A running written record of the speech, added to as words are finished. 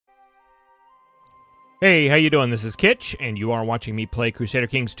Hey, how you doing? This is Ck2, and you are watching me play Crusader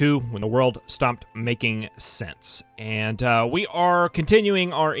Kings 2 when the world stopped making sense. And we are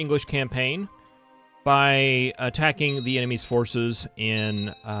continuing our English campaign by attacking the enemy's forces in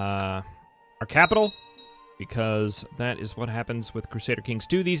our capital, because that is what happens with Crusader Kings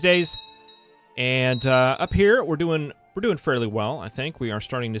 2 these days. And up here, we're doing fairly well, I think. We are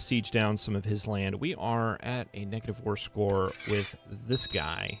starting to siege down some of his land. We are at a negative war score with this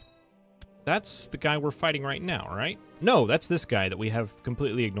guy. That's the guy we're fighting right now, right? No, that's this guy that we have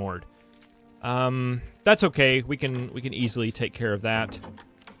completely ignored. That's okay. We can easily take care of that.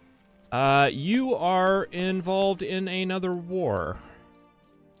 You are involved in another war.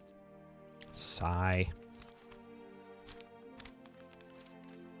 Sigh.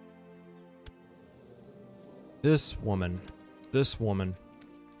 This woman.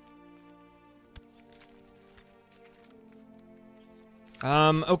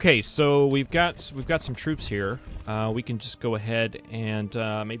 Okay, so we've got some troops here. We can just go ahead and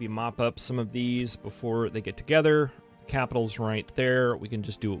maybe mop up some of these before they get together. The capital's right there. We can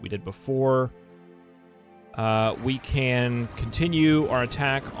just do what we did before. We can continue our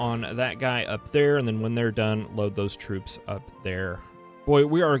attack on that guy up there, and then when they're done, load those troops up there. Boy,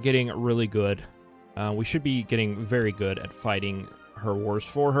 we are getting really good. We should be getting very good at fighting her wars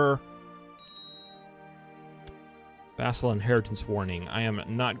for her. Vassal inheritance warning. I am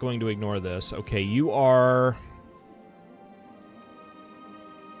not going to ignore this. Okay, you're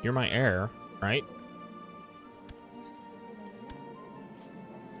my heir, right?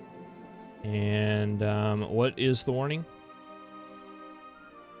 And what is the warning?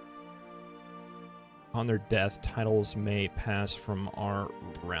 Upon their death, titles may pass from our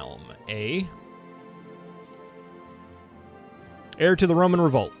realm. Heir to the Roman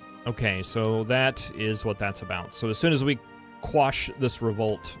revolt. Okay, so that is what that's about. So as soon as we quash this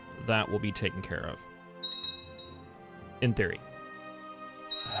revolt, that will be taken care of. In theory.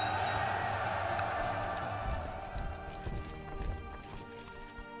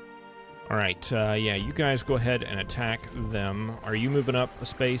 Alright, yeah, you guys go ahead and attack them. Are you moving up a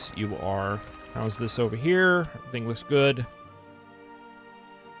space? You are. How's this over here? Everything looks good.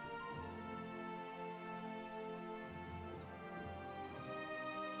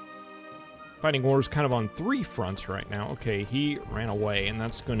 Fighting wars kind of on 3 fronts right now. Okay, he ran away, and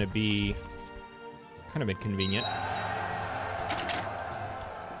that's going to be kind of inconvenient.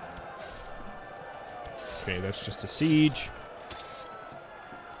 Okay, that's just a siege.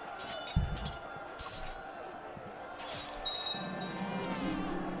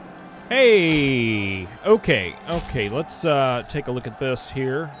 Hey! Okay, let's take a look at this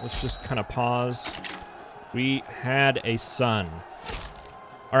here. Let's just kind of pause. We had a son.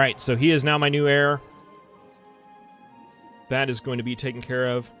 All right, so he is now my new heir. That is going to be taken care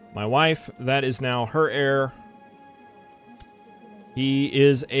of. My wife, that is now her heir. He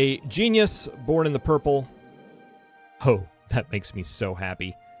is a genius, born in the purple. Oh, that makes me so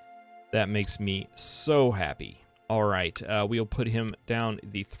happy. That makes me so happy. All right, we'll put him down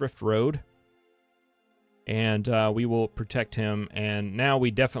the thrift road. And we will protect him. And now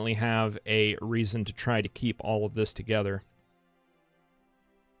we definitely have a reason to try to keep all of this together.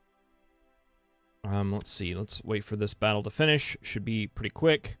 Let's see. Let's wait for this battle to finish. Should be pretty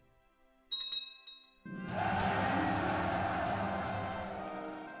quick.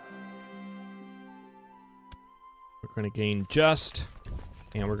 We're going to gain just,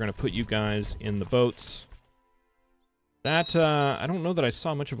 and we're going to put you guys in the boats. That, I don't know that I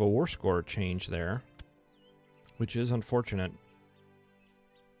saw much of a war score change there, which is unfortunate.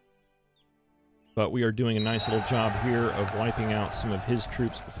 But we are doing a nice little job here of wiping out some of his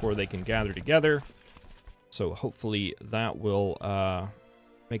troops before they can gather together. So hopefully that will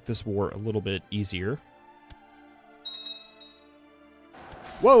make this war a little bit easier.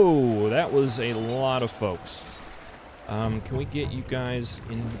 Whoa, that was a lot of folks. Can we get you guys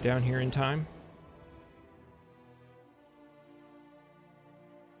down here in time?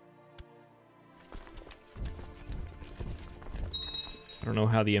 I don't know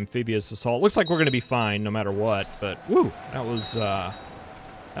how the amphibious assault... Looks like we're going to be fine no matter what, but woo, that was a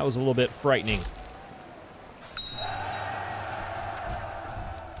little bit frightening.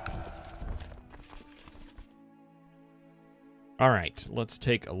 All right, let's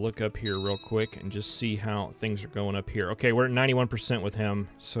take a look up here real quick and just see how things are going up here. Okay, we're at 91% with him,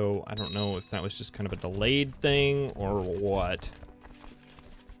 so I don't know if that was just kind of a delayed thing or what.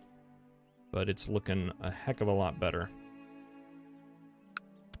 But it's looking a heck of a lot better.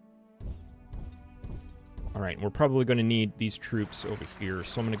 All right, we're probably going to need these troops over here,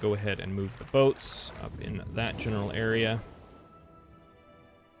 so I'm going to go ahead and move the boats up in that general area.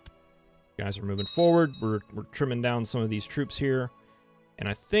 guys are moving forward. We're trimming down some of these troops here. And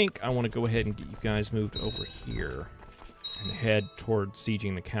I think I want to go ahead and get you guys moved over here and head toward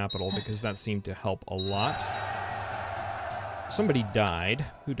sieging the capital, because that seemed to help a lot. Somebody died.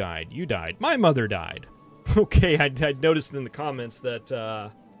 Who died? You died. My mother died. Okay, I'd noticed in the comments that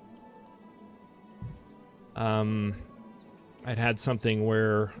I'd had something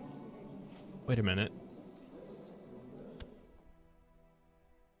where... Wait a minute.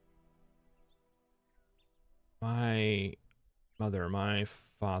 My mother, my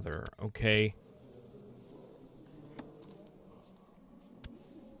father. Okay.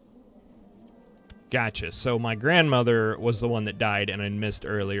 Gotcha. So my grandmother was the one that died and I missed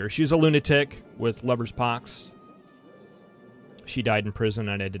earlier. She's a lunatic with lover's pox. She died in prison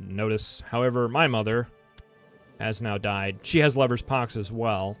and I didn't notice. However, my mother has now died. She has lover's pox as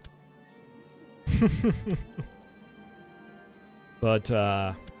well. But,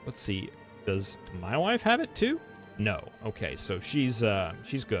 let's see. Does my wife have it too? No. Okay, so she's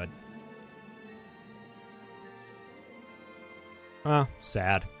good.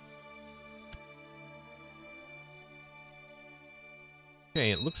 Sad.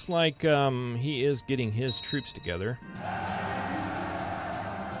 Okay, it looks like he is getting his troops together.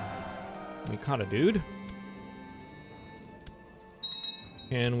 We caught a dude.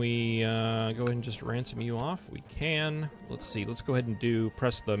 Can we go ahead and just ransom you off? We can. Let's see. Let's go ahead and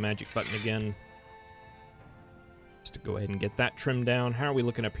press the magic button again. Just to go ahead and get that trimmed down. How are we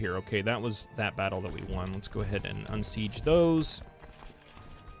looking up here? Okay, that was that battle that we won. Let's go ahead and unsiege those.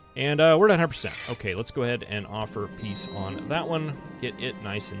 And we're at 100%. Okay, let's go ahead and offer peace on that one. Get it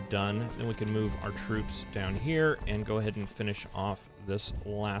nice and done. Then we can move our troops down here and go ahead and finish off this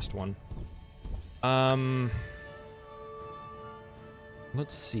last one.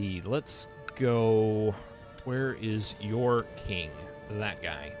 Let's see. Let's go... Where is your king? That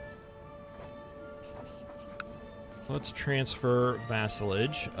guy. Let's transfer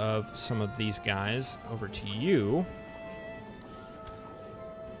vassalage of some of these guys over to you.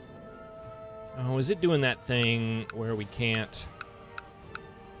 Oh, is it doing that thing where we can't...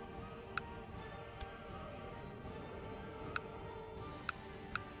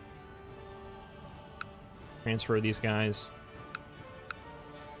 transfer these guys?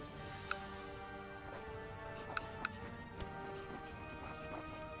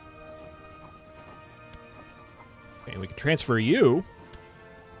 Okay, we can transfer you.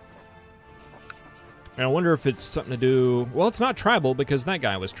 And I wonder if it's something to do... Well, it's not tribal because that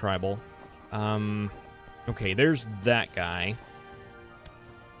guy was tribal. Okay, there's that guy.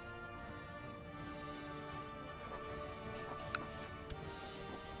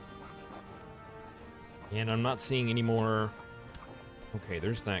 And I'm not seeing any more... Okay,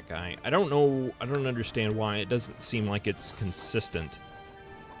 there's that guy. I don't know... I don't understand why. It doesn't seem like it's consistent.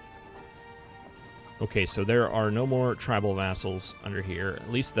 Okay, so there are no more tribal vassals under here,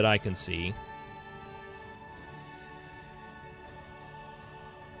 at least that I can see.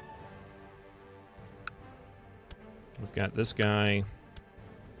 We've got this guy.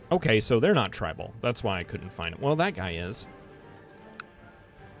 Okay, so they're not tribal. That's why I couldn't find it. Well, that guy is.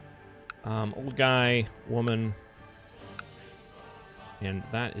 Old guy, woman. And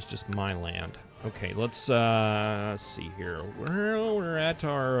that is just my land. Okay, let's see here. Well, we're at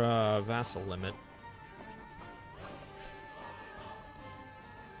our vassal limit.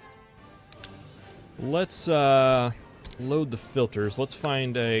 Let's load the filters. Let's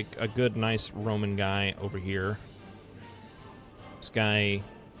find a good, nice Roman guy over here. This guy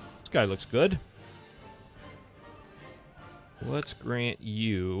looks good. Let's grant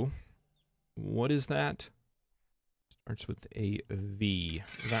you... What is that? Starts with a V.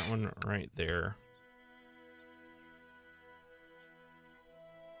 That one right there.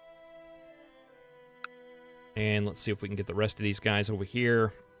 And let's see if we can get the rest of these guys over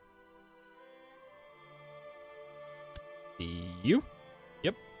here. You?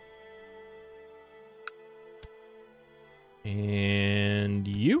 Yep. And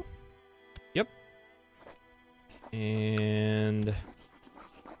you? Yep. And...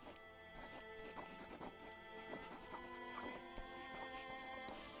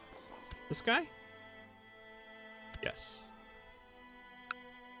 this guy? Yes.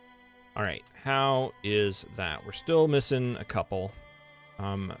 All right, how is that? We're still missing a couple.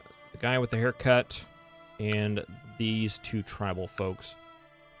 The guy with the haircut and these two tribal folks.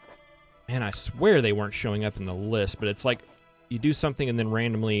 Man, I swear they weren't showing up in the list, but it's like you do something and then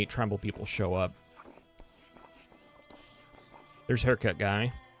randomly tribal people show up. There's haircut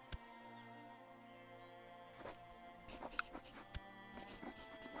guy.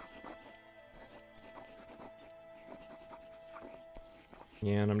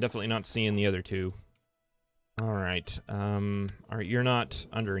 Yeah, and I'm definitely not seeing the other two. Alright, alright, you're not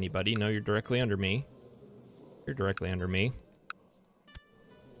under anybody. No, you're directly under me. You're directly under me.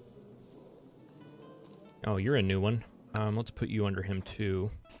 Oh, you're a new one. Let's put you under him,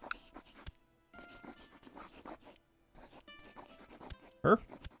 too. Her?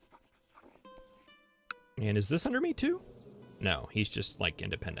 And is this under me, too? No, he's just, like,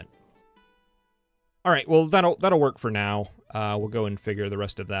 independent. Alright, well, that'll work for now. We'll go and figure the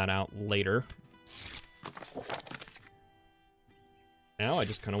rest of that out later. Now, I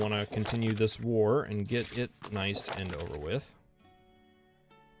just kind of want to continue this war and get it nice and over with.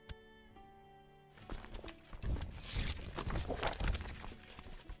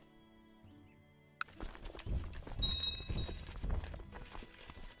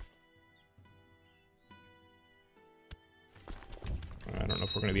 I don't know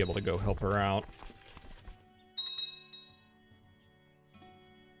if we're going to be able to go help her out.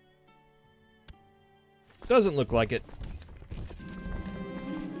 Doesn't look like it.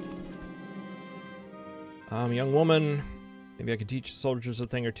 Young woman, maybe I could teach soldiers a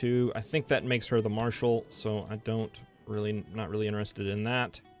thing or two. I think that makes her the marshal, so I not really interested in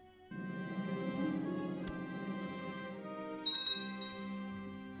that.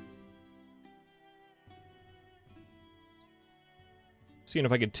 Seeing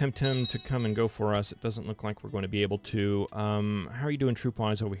if I could tempt him to come and go for us. It doesn't look like we're going to be able to. How are you doing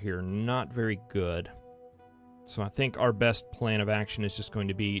troop-wise over here? Not very good. So I think our best plan of action is just going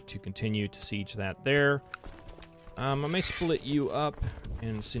to be to continue to siege that there. I may split you up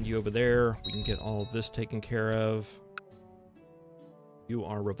and send you over there. We can get all of this taken care of. You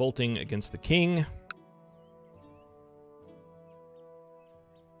are revolting against the king.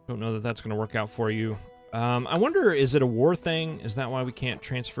 Don't know that that's going to work out for you. I wonder, is it a war thing? Is that why we can't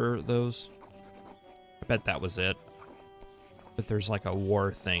transfer those? I bet that was it. But there's like a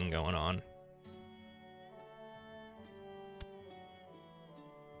war thing going on.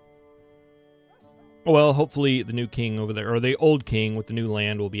 Well, hopefully the new king over there, or the old king with the new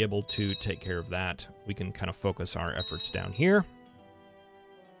land, will be able to take care of that. We can kind of focus our efforts down here.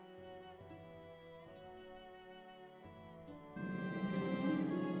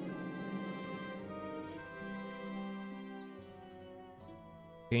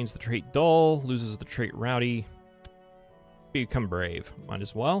 Gains the trait dull, loses the trait rowdy. Become brave. Might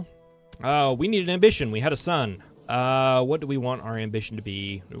as well. We need an ambition. We had a son. What do we want our ambition to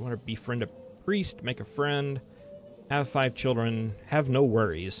be? Do we want to befriend a priest, make a friend, have 5 children, have no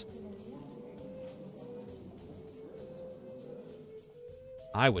worries?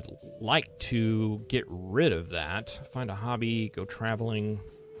 I would like to get rid of that. Find a hobby, go traveling.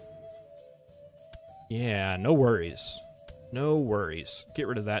 Yeah, no worries. No worries. Get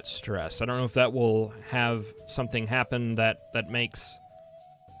rid of that stress. I don't know if that will have something happen that makes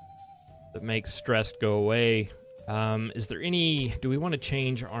stress go away. Is there any... Do we want to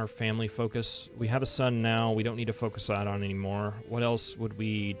change our family focus? We have a son now. We don't need to focus that on anymore. What else would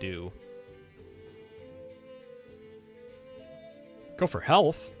we do? Go for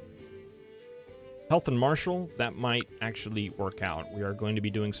health. Health and martial. That might actually work out. We are going to be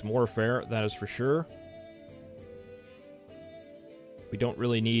doing some warfare. That is for sure. We don't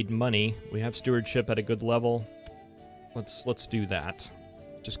really need money. We have stewardship at a good level. Let's do that.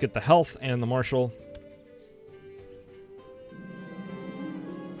 Just get the health and the martial.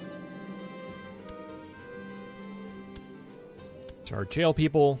 To our jail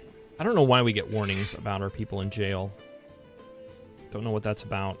people. I don't know why we get warnings about our people in jail. Don't know what that's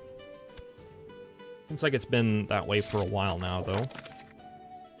about. Seems like it's been that way for a while now, though.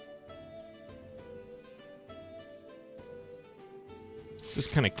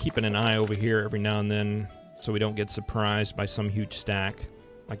 Just kind of keeping an eye over here every now and then so we don't get surprised by some huge stack.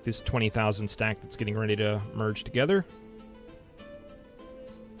 Like this 20,000 stack that's getting ready to merge together.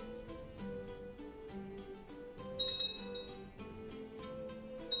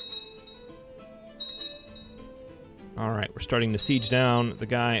 Alright, we're starting to siege down the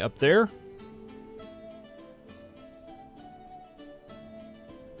guy up there.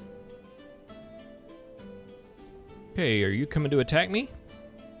 Okay, are you coming to attack me?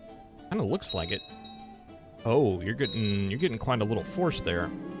 Kinda looks like it. Oh, you're getting quite a little force there.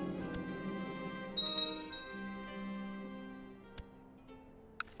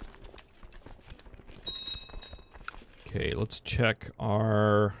 Okay, let's check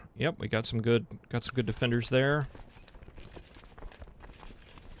our... Yep, we got some good defenders there.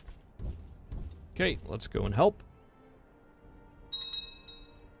 Okay, let's go and help.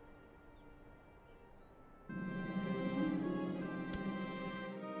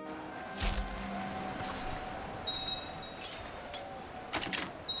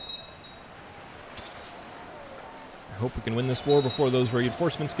 hope we can win this war before those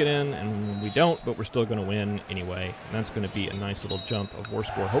reinforcements get in, and we don't, but we're still going to win anyway. And that's going to be a nice little jump of war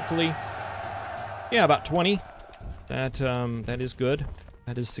score, hopefully. Yeah, about 20. That is good.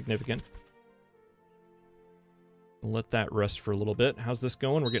 That is significant. We'll let that rest for a little bit. How's this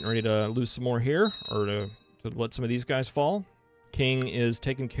going? We're getting ready to lose some more here, or to let some of these guys fall. King is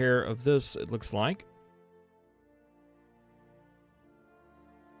taking care of this, it looks like.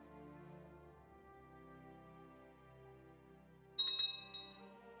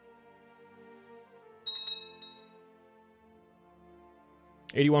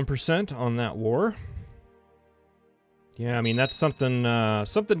 %81 on that war. Yeah, I mean, that's something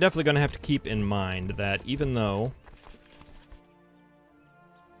definitely going to have to keep in mind, that even though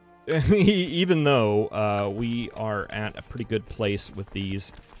we are at a pretty good place with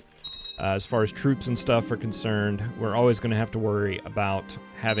these, as far as troops and stuff are concerned, we're always going to have to worry about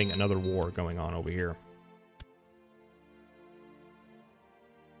having another war going on over here.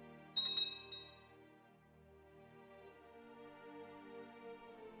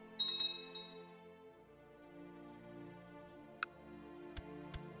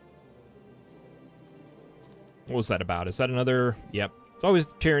 What was that about? Is that another? Yep. It's always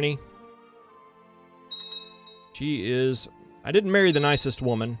tyranny. She is... I didn't marry the nicest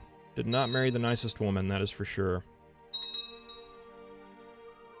woman. Did not marry the nicest woman, that is for sure.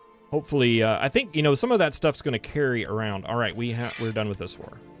 Hopefully, I think, you know, some of that stuff's going to carry around. All right, we're done with this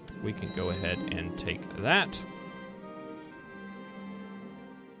war. We can go ahead and take that.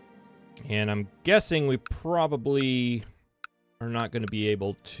 And I'm guessing we probably are not going to be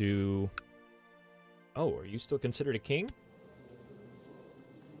able to... Oh, are you still considered a king?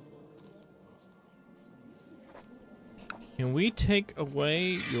 Can we take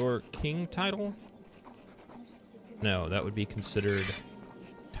away your king title? No, that would be considered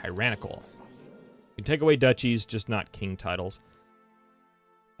tyrannical. You can take away duchies, just not king titles.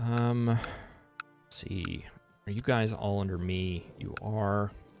 Let's see. Are you guys all under me? You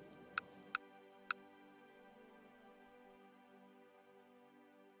are.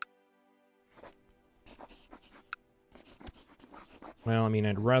 Well, I mean,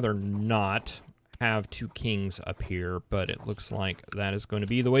 I'd rather not have two kings up here, but it looks like that is going to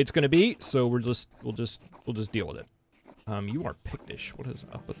be the way it's going to be. So we'll just deal with it. You are Pictish. What is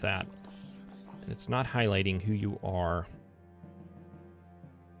up with that? And it's not highlighting who you are.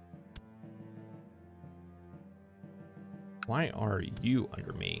 Why are you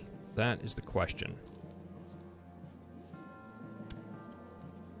under me? That is the question.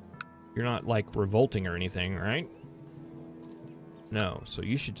 You're not like revolting or anything, right? No, so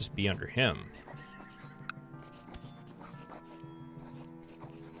you should just be under him.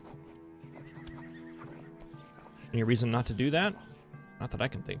 Any reason not to do that? Not that I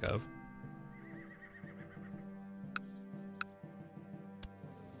can think of.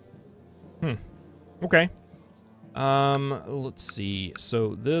 Okay. Let's see.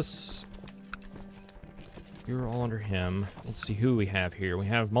 So this... You're all under him. Let's see who we have here. We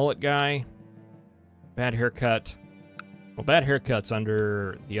have Mullet Guy. Bad haircut. Well, bad haircut's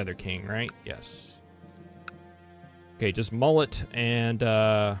under the other king, right? Yes. Okay, just Mullet and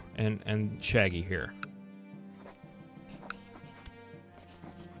Shaggy here.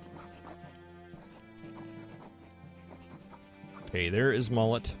 Okay, there is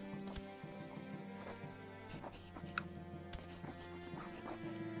Mullet.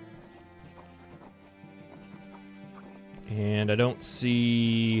 And I don't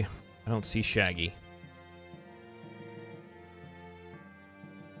see Shaggy.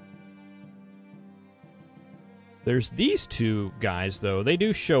 There's these two guys, though. They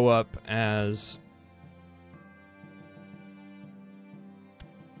do show up as...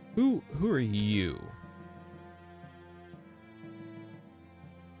 Who are you?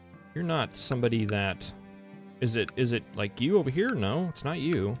 You're not somebody that... Is it like you over here? No, it's not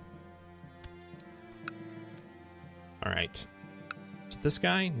you. Alright. Is it this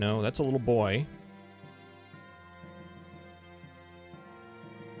guy? No, that's a little boy.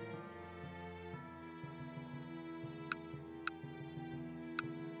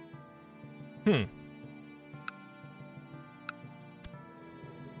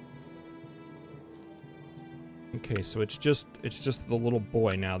 Okay, so it's just the little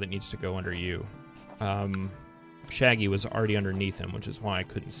boy now that needs to go under you. Shaggy was already underneath him, which is why I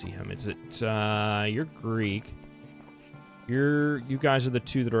couldn't see him. Is it you're Greek. You guys are the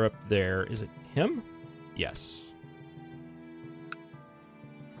two that are up there. Is it him? Yes.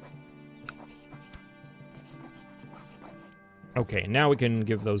 Okay, now we can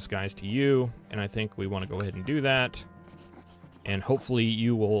give those guys to you, and I think we want to go ahead and do that. And hopefully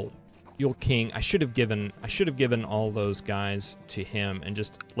you will You'll king. I should have given all those guys to him and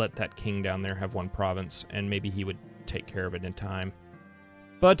just let that king down there have one province, and maybe he would take care of it in time.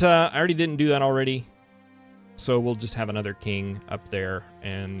 But I already didn't do that already, so we'll just have another king up there,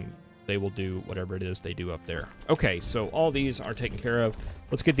 and they will do whatever it is they do up there. Okay, so all these are taken care of.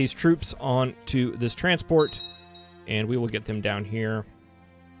 Let's get these troops on to this transport, and we will get them down here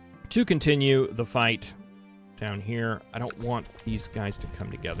to continue the fight down here. I don't want these guys to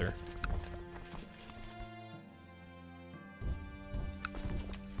come together.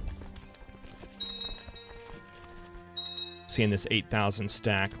 Seeing this 8,000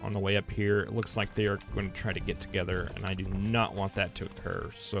 stack on the way up here, it looks like they are going to try to get together, and I do not want that to occur.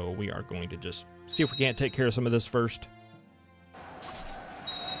 So we are going to just see if we can't take care of some of this first.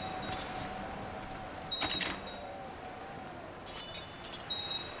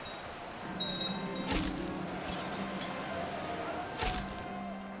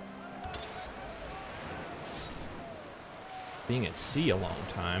 Being at sea a long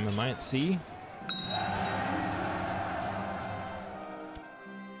time. Am I at sea?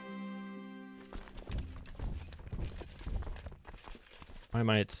 Why am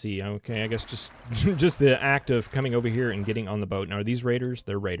I at sea? Okay, I guess just just the act of coming over here and getting on the boat. Now, are these raiders?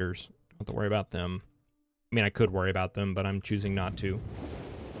 They're raiders. Don't have to worry about them. I mean, I could worry about them, but I'm choosing not to.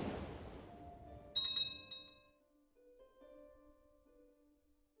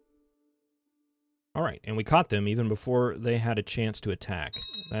 All right, and we caught them even before they had a chance to attack.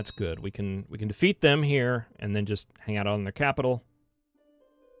 That's good. We can defeat them here and then just hang out on their capital.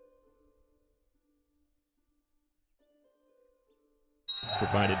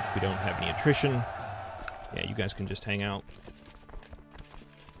 Provided we don't have any attrition. Yeah, you guys can just hang out.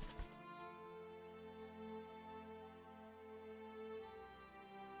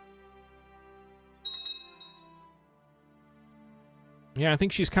 Yeah, I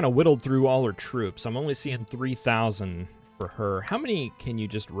think she's kind of whittled through all her troops. I'm only seeing 3,000 for her. How many can you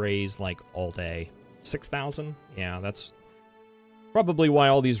just raise, like, all day? 6,000? Yeah, that's probably why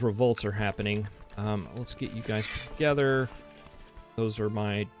all these revolts are happening. Let's get you guys together. Those are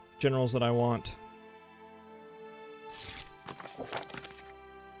my generals that I want.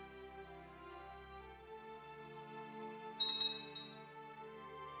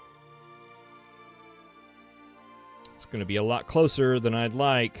 It's going to be a lot closer than I'd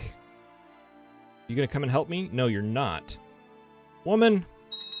like. You going to come and help me? No, you're not. Woman.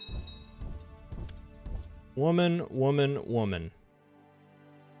 Woman, woman, woman.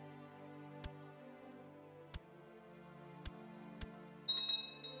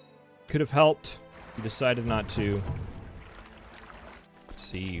 Could have helped. You decided not to. Let's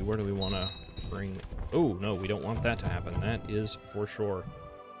see, where do we want to bring... Oh, no, we don't want that to happen. That is for sure.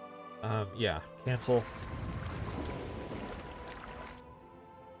 Yeah, cancel.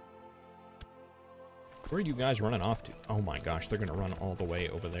 Where are you guys running off to? Oh my gosh, they're going to run all the way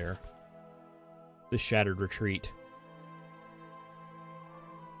over there. This shattered retreat.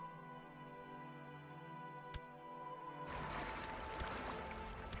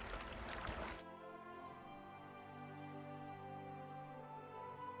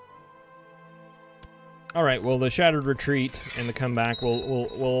 All right, well, the shattered retreat and the comeback will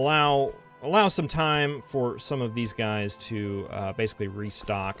allow some time for some of these guys to basically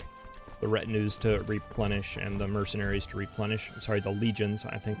restock, the retinues to replenish, and the mercenaries to replenish. Sorry, the legions.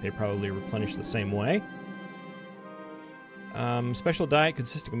 I think they probably replenish the same way. Special diet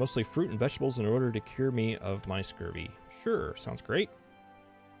consisting of mostly fruit and vegetables in order to cure me of my scurvy. Sure, sounds great.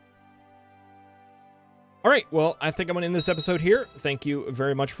 All right, well, I think I'm going to end this episode here. Thank you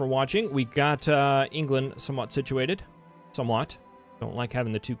very much for watching. We got England somewhat situated. Somewhat. Don't like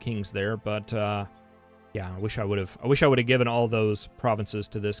having the two kings there, but yeah, I wish I would have given all those provinces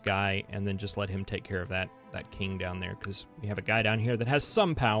to this guy and then just let him take care of that king down there, because we have a guy down here that has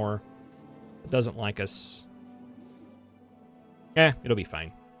some power that doesn't like us. It'll be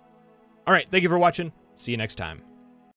fine. All right, thank you for watching. See you next time.